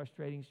annoying,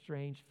 frustrating,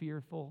 strange,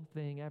 fearful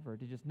thing ever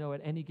to just know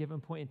at any given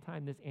point in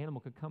time this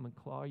animal could come and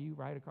claw you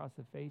right across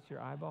the face,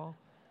 your eyeball,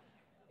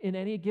 in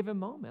any given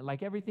moment.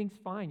 Like everything's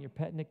fine. You're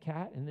petting a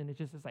cat and then it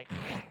just is like,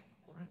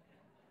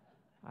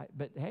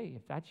 but hey,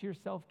 if that's your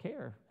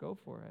self-care, go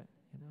for it,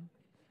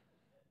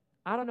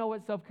 I don't know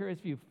what self-care is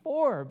for you.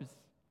 Forbes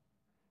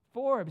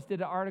did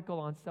an article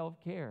on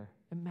self-care.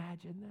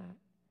 Imagine that.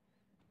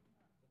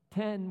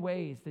 10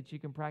 ways that you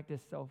can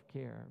practice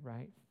self-care,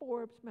 right?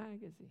 Forbes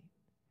magazine.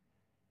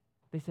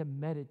 They said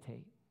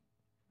meditate.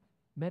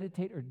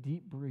 Meditate or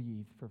deep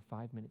breathe for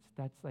 5 minutes.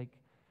 That's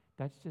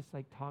just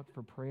like talk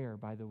for prayer,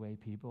 by the way,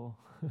 people.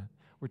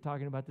 We're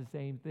talking about the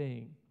same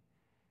thing.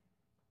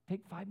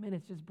 Take 5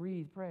 minutes, just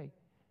breathe, pray.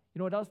 You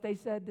know what else they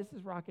said? This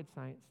is rocket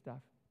science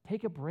stuff.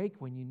 Take a break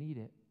when you need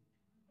it.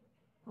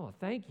 Oh,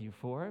 thank you,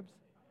 Forbes.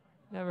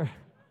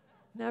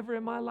 Never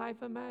in my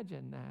life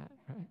imagined that,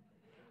 right?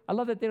 I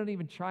love that they don't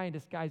even try and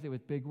disguise it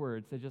with big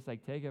words. They're just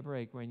like, take a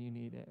break when you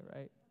need it,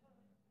 right?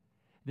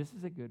 This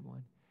is a good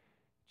one.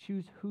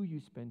 Choose who you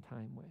spend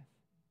time with,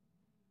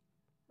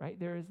 right?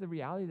 There is the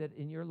reality that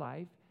in your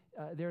life,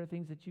 there are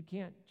things that you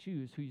can't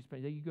choose who you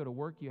spend. You go to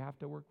work, you have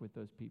to work with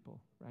those people,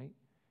 right?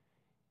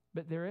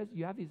 But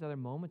you have these other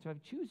moments. You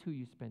have to choose who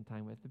you spend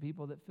time with, the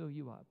people that fill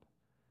you up.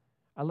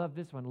 I love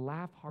this one.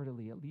 Laugh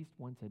heartily at least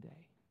once a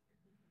day,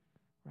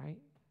 right?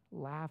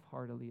 Laugh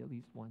heartily at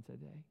least once a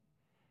day.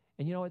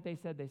 And you know what they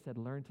said? They said,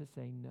 learn to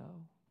say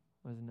no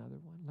was another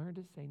one. Learn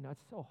to say no.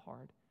 It's so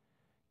hard.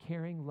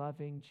 Caring,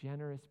 loving,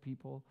 generous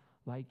people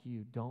like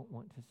you, don't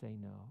want to say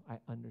no. I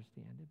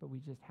understand it, but we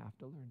just have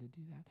to learn to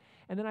do that.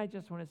 And then I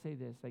just want to say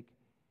this, like,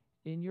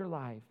 in your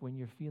life, when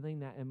you're feeling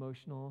that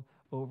emotional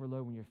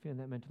overload, when you're feeling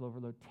that mental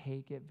overload,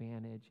 take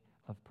advantage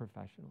of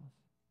professionals.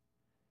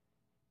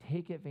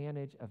 Take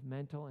advantage of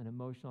mental and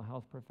emotional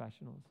health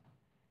professionals.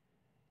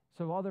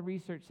 So all the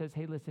research says,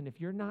 hey, listen,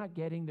 if you're not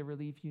getting the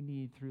relief you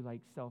need through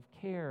like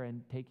self-care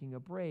and taking a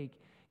break,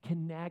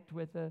 connect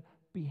with a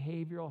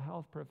behavioral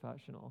health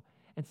professional.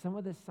 And some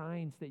of the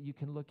signs that you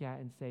can look at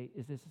and say,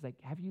 is like,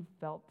 have you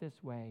felt this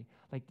way?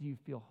 Like, do you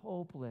feel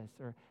hopeless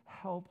or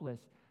helpless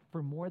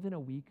for more than a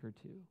week or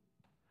two?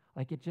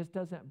 Like, it just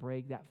doesn't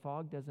break, that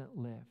fog doesn't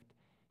lift.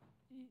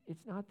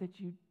 It's not that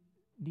you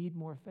need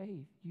more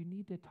faith. You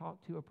need to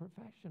talk to a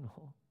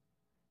professional.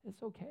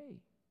 It's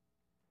okay.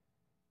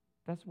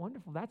 That's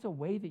wonderful. That's a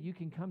way that you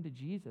can come to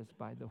Jesus,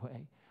 by the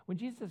way. When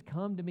Jesus says,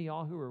 come to me,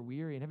 all who are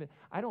weary and heavy,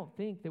 I don't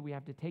think that we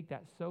have to take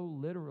that so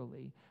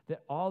literally,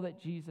 that all that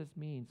Jesus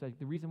means, like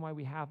the reason why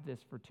we have this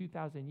for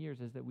 2,000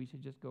 years is that we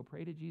should just go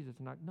pray to Jesus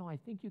and not, no, I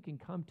think you can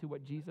come to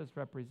what Jesus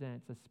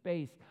represents, a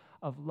space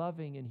of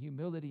loving and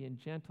humility and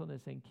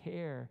gentleness and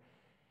care.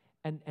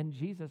 And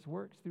Jesus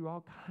works through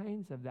all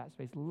kinds of that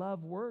space.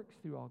 Love works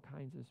through all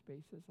kinds of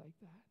spaces like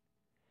that.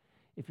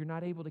 If you're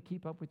not able to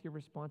keep up with your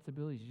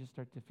responsibilities, you just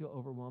start to feel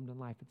overwhelmed in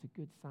life. It's a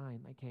good sign,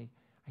 like, hey,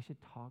 I should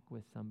talk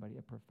with somebody,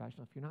 a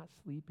professional. If you're not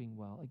sleeping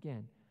well,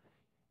 again,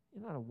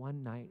 it's not a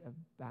one night of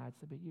bad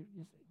sleep, but you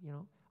just,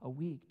 a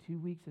week, 2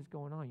 weeks is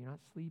going on. You're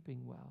not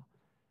sleeping well,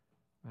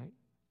 right?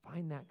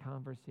 Find that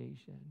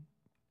conversation.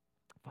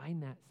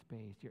 Find that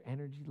space. Your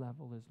energy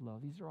level is low.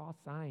 These are all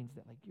signs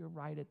that, like, you're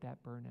right at that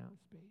burnout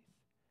space.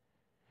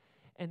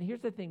 And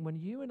here's the thing, when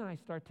you and I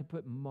start to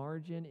put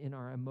margin in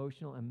our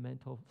emotional and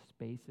mental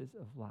spaces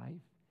of life,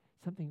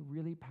 something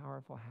really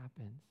powerful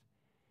happens,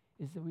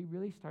 is that we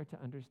really start to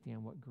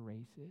understand what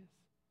grace is.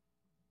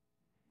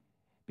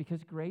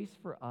 Because grace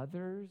for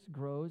others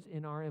grows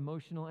in our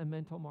emotional and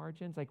mental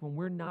margins. Like when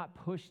we're not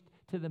pushed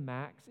to the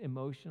max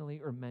emotionally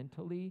or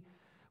mentally,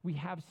 we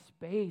have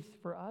space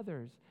for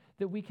others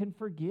that we can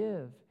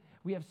forgive.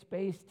 We have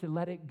space to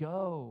let it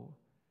go,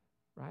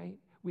 right?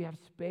 We have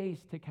space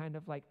to kind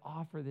of like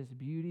offer this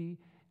beauty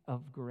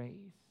of grace.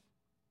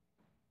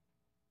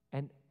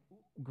 And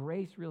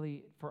grace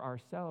really for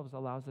ourselves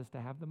allows us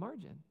to have the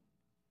margin.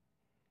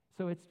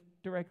 So it's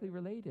directly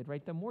related,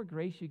 right? The more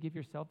grace you give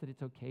yourself that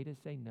it's okay to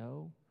say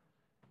no.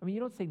 I mean,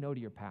 you don't say no to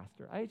your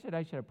pastor. I should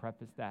have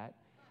prefaced that,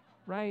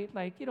 right?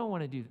 Like, you don't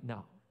want to do,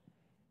 no.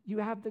 You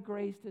have the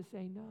grace to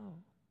say no.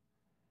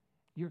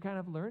 You're kind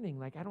of learning,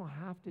 like, I don't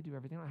have to do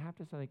everything. I don't have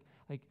to say,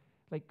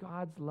 like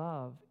God's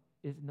love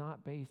is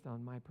not based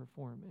on my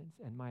performance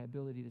and my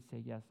ability to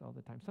say yes all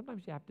the time.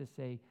 Sometimes you have to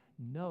say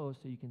no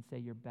so you can say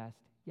your best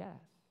yes,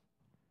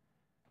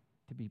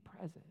 to be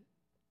present.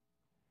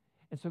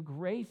 And so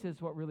grace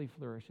is what really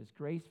flourishes,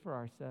 grace for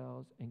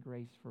ourselves and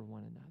grace for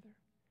one another.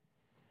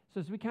 So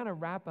as we kind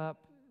of wrap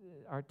up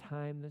our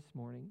time this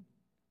morning,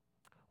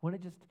 I want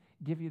to just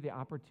give you the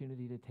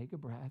opportunity to take a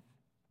breath,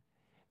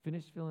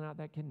 finish filling out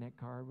that Connect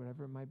card,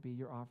 whatever it might be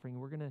you're offering.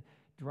 We're going to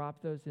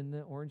drop those in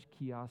the orange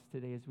kiosk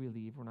today as we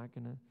leave. We're not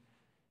going to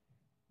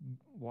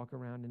walk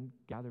around and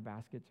gather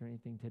baskets or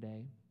anything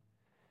today.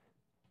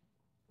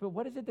 But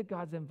what is it that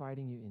God's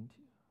inviting you into?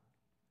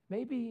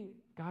 Maybe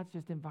God's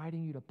just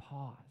inviting you to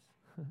pause,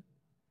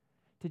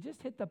 to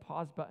just hit the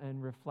pause button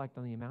and reflect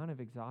on the amount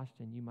of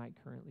exhaustion you might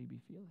currently be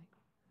feeling.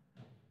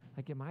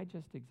 Like, am I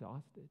just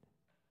exhausted?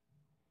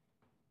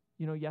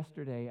 You know,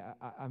 yesterday,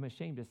 I'm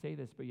ashamed to say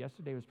this, but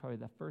yesterday was probably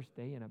the first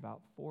day in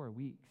about 4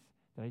 weeks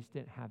that I just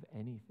didn't have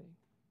anything.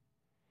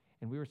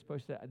 And we were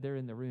supposed to, they're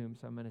in the room,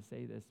 so I'm going to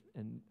say this,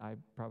 and I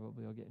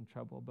probably will get in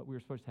trouble, but we were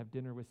supposed to have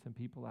dinner with some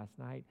people last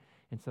night,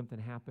 and something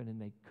happened,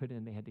 and they couldn't,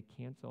 and they had to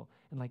cancel.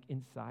 And like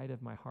inside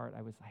of my heart,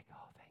 I was like,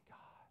 oh, thank God.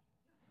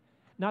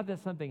 Not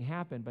that something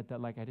happened, but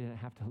that like I didn't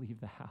have to leave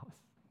the house,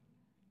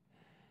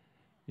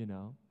 you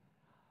know?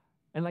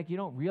 And like you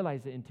don't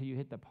realize it until you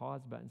hit the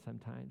pause button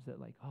sometimes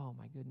that like, oh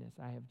my goodness,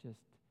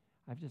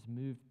 I've just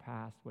moved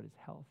past what is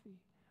healthy.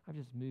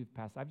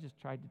 I've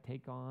just tried to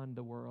take on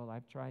the world.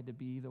 I've tried to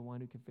be the one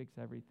who can fix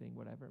everything,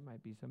 whatever it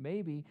might be. So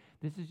maybe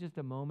this is just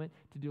a moment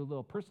to do a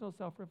little personal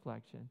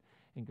self-reflection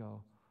and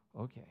go,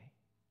 okay,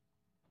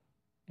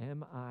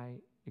 am I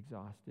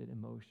exhausted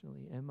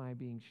emotionally? Am I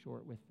being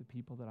short with the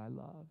people that I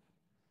love?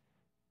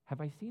 Have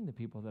I seen the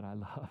people that I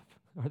love?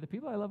 Or the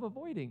people I love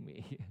avoiding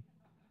me?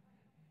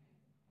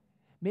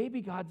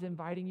 Maybe God's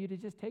inviting you to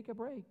just take a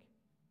break.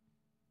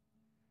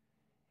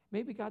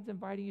 Maybe God's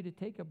inviting you to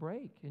take a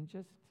break and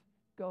just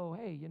go,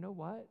 hey, you know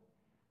what?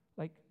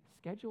 Like,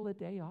 schedule a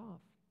day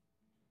off.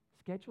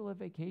 Schedule a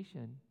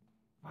vacation.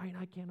 Fine,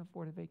 I can't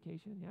afford a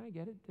vacation. Yeah, I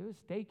get it. Do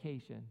a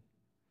staycation.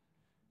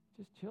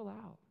 Just chill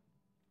out.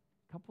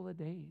 A couple of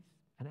days,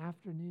 an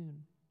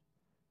afternoon,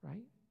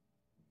 right?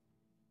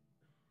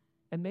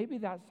 And maybe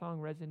that song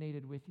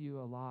resonated with you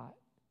a lot.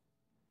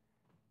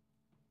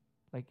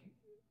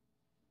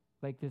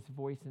 Like this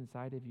voice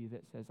inside of you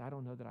that says, I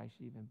don't know that I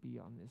should even be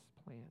on this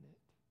planet.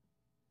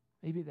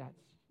 Maybe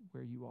that's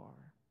where you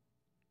are.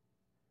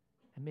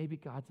 And maybe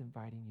God's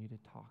inviting you to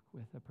talk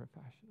with a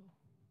professional.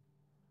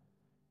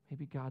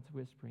 Maybe God's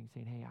whispering,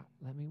 saying, hey,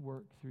 let me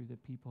work through the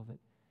people that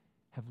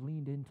have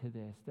leaned into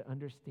this, that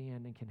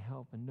understand and can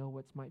help and know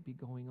what might be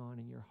going on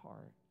in your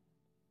heart.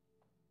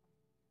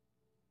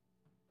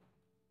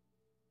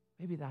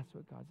 Maybe that's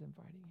what God's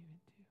inviting you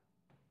into.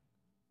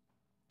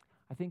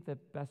 I think the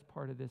best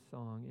part of this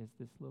song is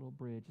this little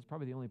bridge. It's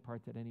probably the only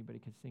part that anybody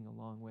could sing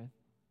along with.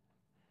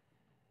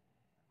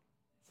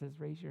 It says,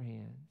 raise your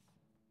hands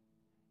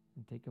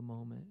and take a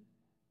moment.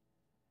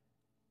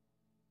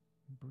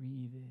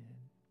 Breathe in.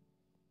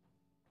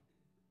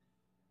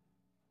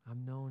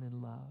 I'm known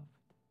and loved.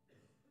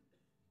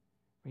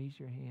 Raise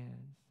your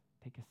hands.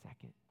 Take a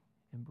second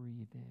and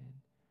breathe in.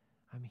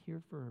 I'm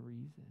here for a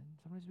reason.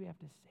 Sometimes we have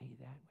to say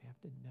that. We have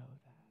to know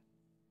that.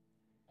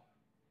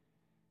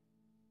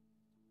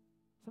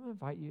 So I'm going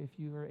to invite you, if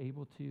you are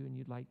able to and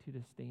you'd like to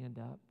stand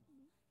up.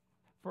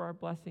 For our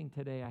blessing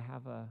today, I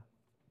have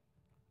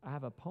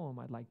a poem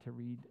I'd like to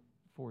read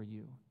for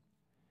you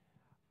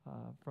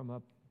from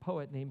a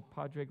poet named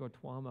Padraig Ó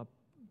Tuama.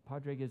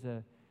 Padraig is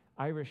an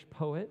Irish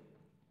poet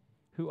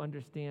who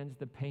understands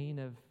the pain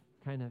of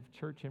kind of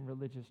church and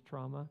religious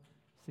trauma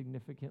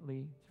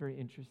significantly. It's very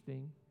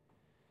interesting.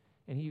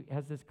 And he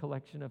has this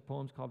collection of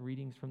poems called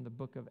Readings from the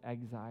Book of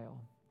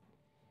Exile.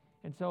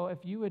 And so if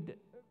you would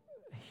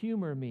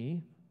humor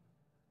me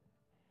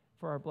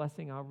for our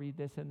blessing, I'll read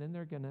this, and then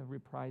they're going to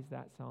reprise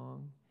that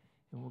song,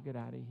 and we'll get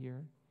out of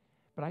here.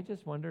 But I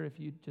just wonder if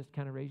you'd just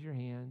kind of raise your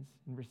hands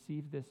and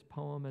receive this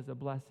poem as a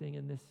blessing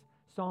and this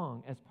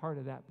song as part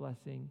of that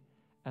blessing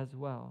as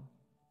well.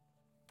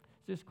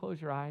 So just close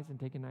your eyes and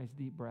take a nice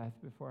deep breath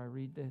before I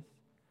read this.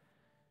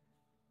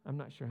 I'm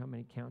not sure how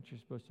many counts you're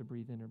supposed to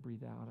breathe in or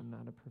breathe out. I'm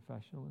not a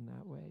professional in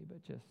that way,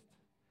 but just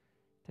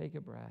take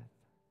a breath.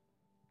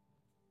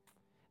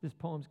 This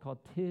poem's called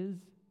 "'Tis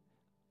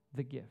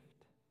the Gift."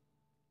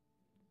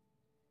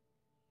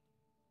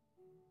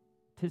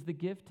 'Tis the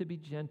gift to be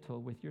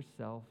gentle with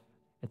yourself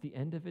at the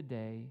end of a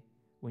day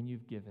when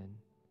you've given,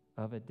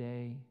 of a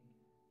day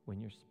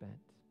when you're spent.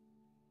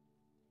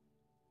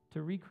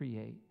 To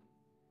recreate,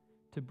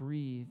 to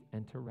breathe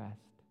and to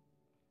rest,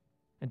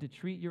 and to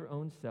treat your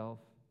own self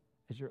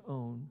as your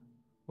own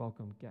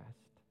welcome guest.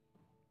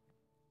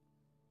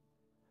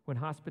 When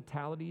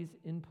hospitality's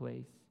in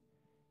place,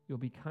 you'll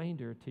be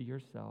kinder to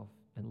yourself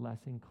and less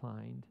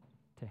inclined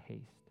to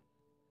haste.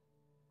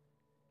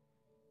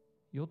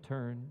 You'll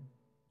turn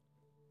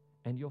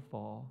and you'll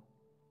fall,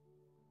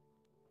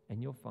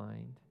 and you'll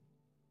find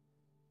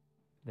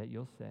that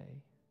you'll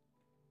say,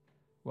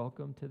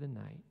 welcome to the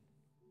night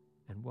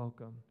and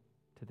welcome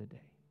to the day.